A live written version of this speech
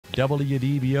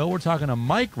WDBO. We're talking to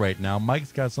Mike right now.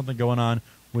 Mike's got something going on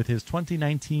with his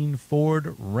 2019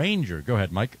 Ford Ranger. Go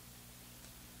ahead, Mike.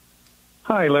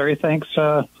 Hi, Larry. Thanks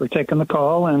for taking the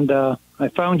call. And I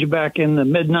found you back in the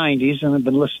mid-'90s, and I've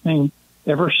been listening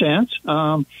ever since.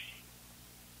 My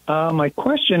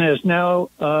question is now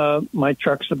my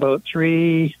truck's about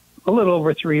a little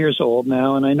over 3 years old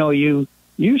now, and I know you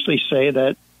usually say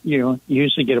that you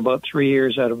usually get about 3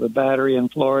 years out of a battery in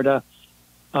Florida.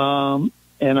 And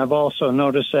I've also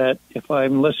noticed that if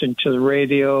I'm listening to the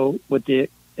radio with the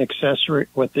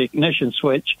ignition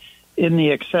switch in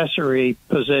the accessory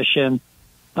position,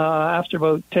 after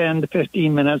about 10 to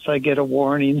 15 minutes, I get a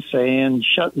warning saying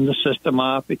shutting the system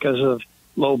off because of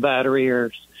low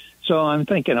battery. So I'm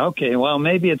thinking, okay, well,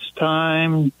 maybe it's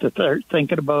time to start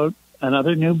thinking about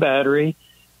another new battery.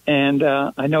 And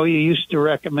I know you used to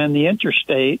recommend the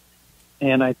Interstate,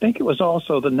 and I think it was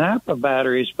also the Napa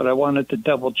batteries, but I wanted to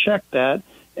double check that.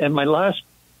 And my last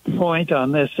point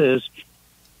on this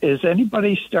is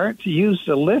anybody starting to use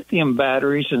the lithium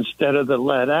batteries instead of the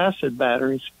lead acid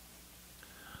batteries?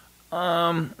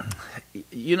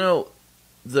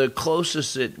 The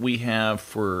closest that we have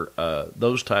for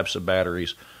those types of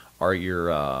batteries are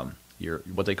your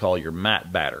what they call your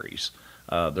matte batteries.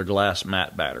 They're glass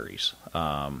matte batteries.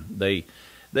 They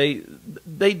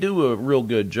do a real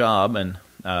good job, and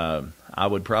I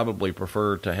would probably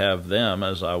prefer to have them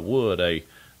as I would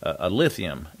a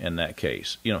lithium in that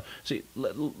case. See,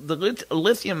 the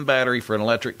lithium battery for an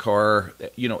electric car,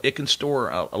 it can store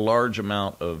a large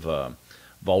amount of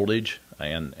voltage,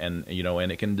 and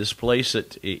it can displace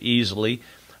it easily.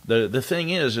 The thing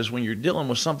is when you're dealing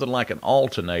with something like an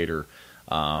alternator,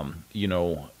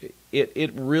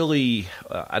 it really,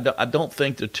 I don't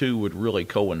think the two would really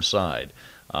coincide.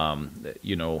 I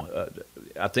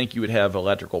think you would have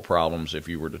electrical problems if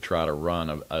you were to try to run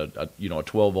a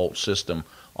 12-volt system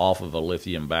off of a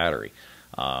lithium battery.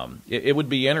 It would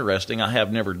be interesting. I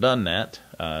have never done that,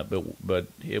 but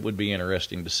it would be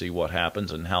interesting to see what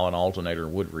happens and how an alternator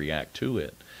would react to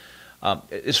it.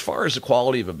 As far as the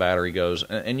quality of a battery goes,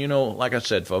 and like I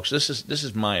said, folks, this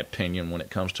is my opinion when it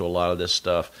comes to a lot of this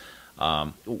stuff.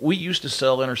 We used to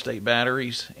sell Interstate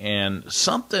batteries, and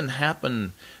something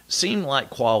happened, seemed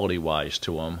like quality-wise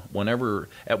to them. Whenever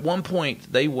at one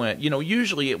point they went,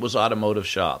 usually it was automotive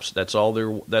shops. That's all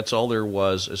there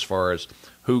was as far as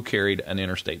who carried an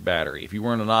Interstate battery. If you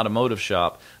were in an automotive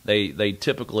shop, they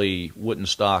typically wouldn't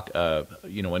stock an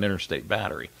Interstate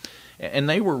battery. And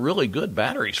they were really good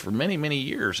batteries for many, many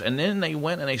years. And then they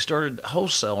went and they started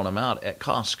wholesaling them out at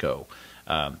Costco,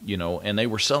 and they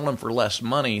were selling them for less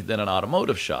money than an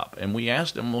automotive shop. And we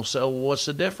asked them, what's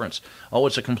the difference? Oh,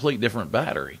 it's a complete different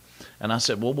battery. And I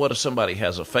said, well, what if somebody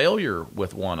has a failure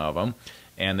with one of them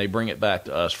and they bring it back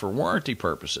to us for warranty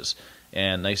purposes?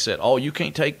 And they said, oh, you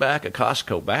can't take back a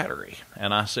Costco battery.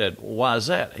 And I said, well, why is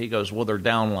that? He goes, well, they're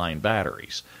downline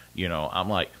batteries. I'm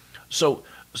like, so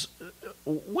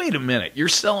wait a minute, you're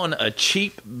selling a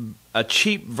cheap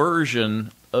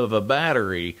version of a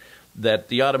battery that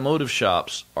the automotive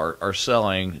shops are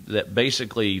selling that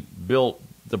basically built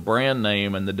the brand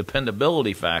name and the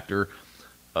dependability factor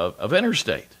of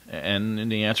Interstate? And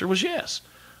the answer was yes.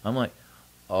 I'm like,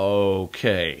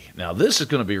 okay, now this is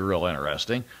going to be real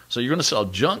interesting. So you're going to sell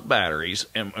junk batteries,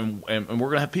 and we're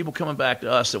going to have people coming back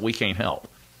to us that we can't help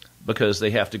because they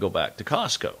have to go back to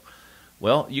Costco.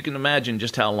 Well, you can imagine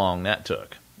just how long that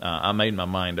took. I made my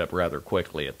mind up rather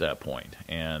quickly at that point.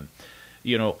 And,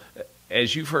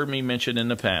 as you've heard me mention in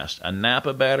the past, a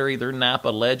Napa battery, they're Napa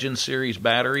Legend Series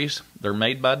batteries. They're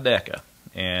made by Deca.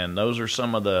 And those are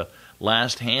some of the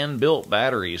last hand-built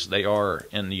batteries they are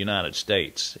in the United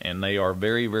States. And they are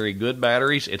very, very good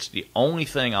batteries. It's the only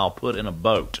thing I'll put in a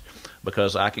boat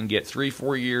because I can get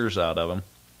 3-4 years out of them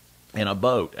in a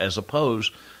boat as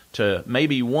opposed to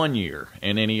maybe 1 year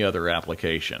in any other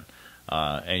application.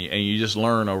 And you just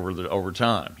learn over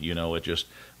time. It just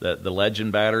the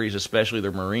Legend batteries, especially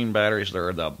their marine batteries,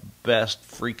 they're the best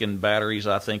freaking batteries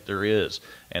I think there is,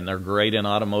 and they're great in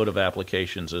automotive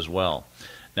applications as well.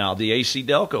 Now, the AC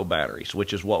Delco batteries,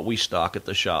 which is what we stock at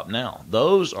the shop now,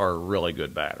 those are really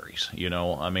good batteries.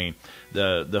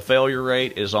 The failure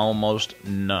rate is almost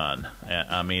none.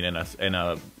 I mean, in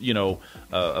a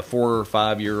 4 or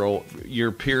 5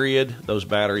 year period, those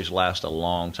batteries last a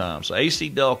long time. So AC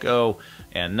Delco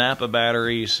and Napa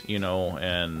batteries,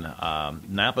 and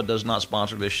Napa does not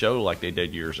sponsor this show like they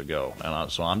did years ago.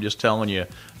 And so I'm just telling you,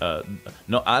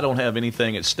 no, I don't have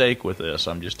anything at stake with this.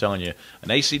 I'm just telling you,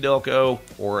 an AC Delco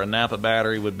or a Napa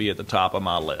battery would be at the top of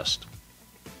my list.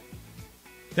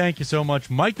 Thank you so much,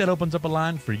 Mike. That opens up a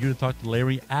line for you to talk to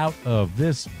Larry out of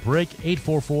this break.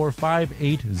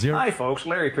 844-580. Hi, folks.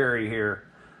 Larry Perry here.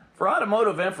 For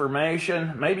automotive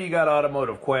information, maybe you got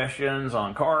automotive questions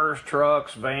on cars,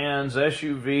 trucks, vans,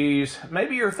 SUVs.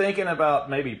 Maybe you're thinking about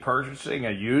maybe purchasing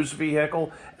a used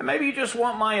vehicle, and maybe you just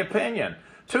want my opinion.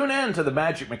 Tune in to the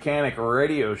Magic Mechanic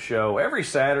radio show every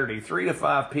Saturday, 3 to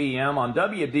 5 p.m. on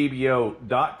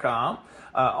wdbo.com.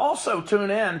 Also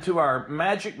tune in to our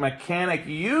Magic Mechanic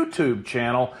YouTube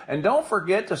channel, and don't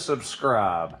forget to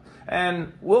subscribe.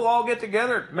 And we'll all get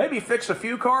together, maybe fix a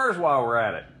few cars while we're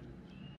at it.